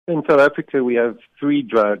In South Africa, we have 3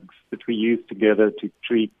 drugs that we use together to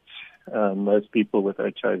treat most people with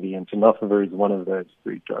HIV, and tenofovir is one of those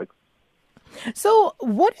 3 drugs. So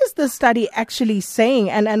what is the study actually saying,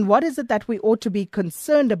 and what is it that we ought to be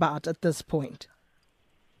concerned about at this point?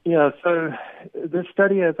 Yeah, so this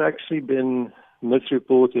study has actually been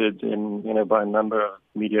misreported by a number of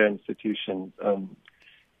media institutions,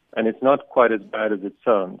 and it's not quite as bad as it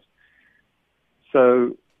sounds.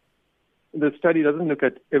 So the study doesn't look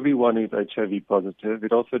at everyone who's HIV positive.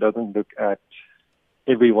 It also doesn't look at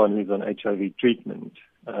everyone who's on HIV treatment.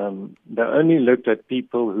 They only looked at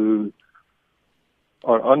people who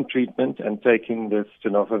are on treatment and taking this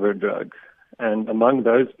tenofovir drug. And among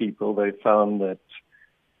those people, they found that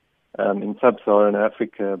in sub-Saharan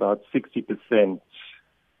Africa, about 60%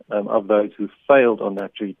 of those who failed on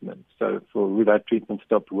that treatment, so for who that treatment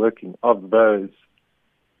stopped working, of those,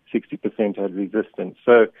 60% had resistance.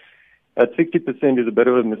 So that 60% is a bit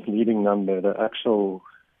of a misleading number. The actual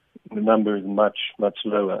number is much, much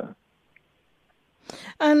lower.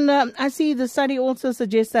 And I see the study also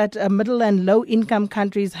suggests that middle and low-income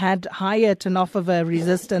countries had higher tenofovir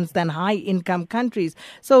resistance than high-income countries.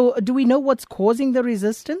 So do we know what's causing the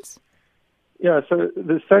resistance? Yeah, so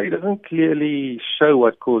the study doesn't clearly show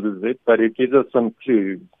what causes it, but it gives us some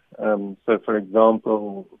clues. So, for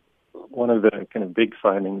example, one of the kind of big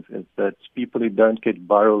findings is that people who don't get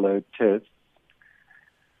viral load tests,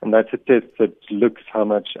 and that's a test that looks how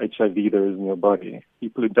much HIV there is in your body.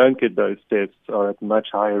 People who don't get those tests are at much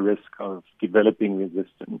higher risk of developing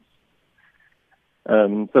resistance.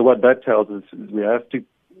 So what that tells us is we have to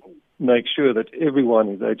make sure that everyone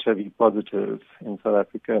who's HIV positive in South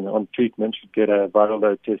Africa and on treatment should get a viral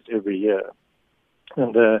load test every year.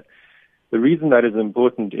 And the reason that is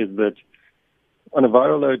important is that on a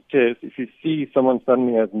viral load test, if you see someone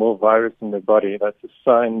suddenly has more virus in their body, that's a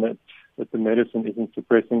sign that the medicine isn't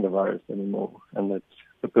suppressing the virus anymore and that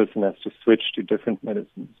the person has to switch to different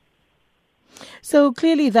medicines. So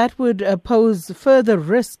clearly that would pose further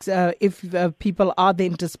risks if people are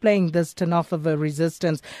then displaying this tenofovir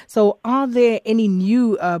resistance. So are there any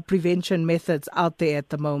new prevention methods out there at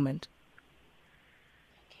the moment?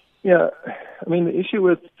 Yeah, I mean, the issue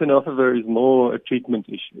with tenofovir is more a treatment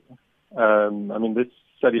issue. This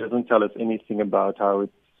study doesn't tell us anything about how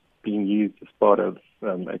it's being used as part of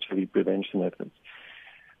HIV prevention efforts.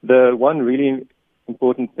 The one really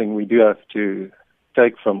important thing we do have to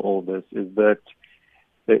take from all this is that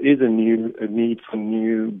there is a need for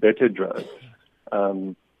new, better drugs.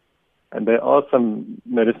 And there are some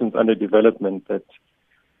medicines under development that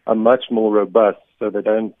are much more robust, so they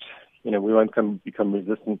don't, we won't become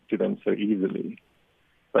resistant to them so easily.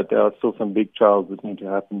 But there are still some big trials that need to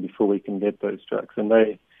happen before we can get those drugs. And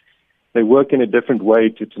they work in a different way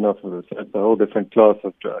to tenofovir, so it's a whole different class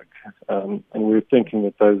of drug. And we're thinking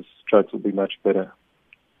that those drugs will be much better.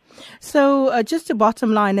 So just to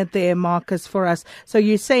bottom line it there, Marcus, for us. So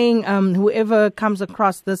you're saying whoever comes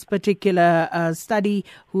across this particular study,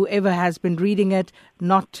 whoever has been reading it,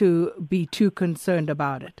 not to be too concerned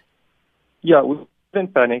about it? Yeah, we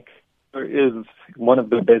shouldn't panic. It is one of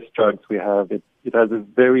the best drugs we have. It has a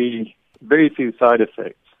very, very few side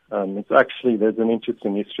effects. It's actually, there's an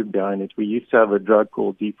interesting history behind it. We used to have a drug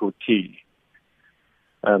called D4T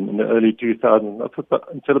in the early 2000s,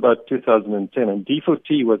 until about 2010. And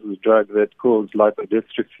D4T was the drug that caused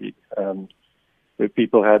lipodystrophy, where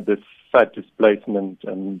people had this fat displacement,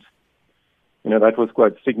 and, that was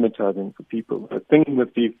quite stigmatizing for people. The thing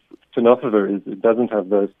with the tenofovir is it doesn't have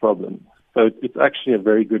those problems. So it's actually a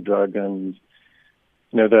very good drug, and,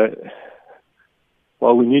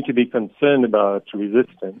 while we need to be concerned about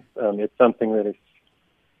resistance, it's something that if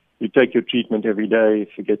you take your treatment every day, if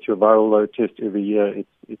you get your viral load test every year,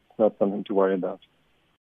 it's not something to worry about.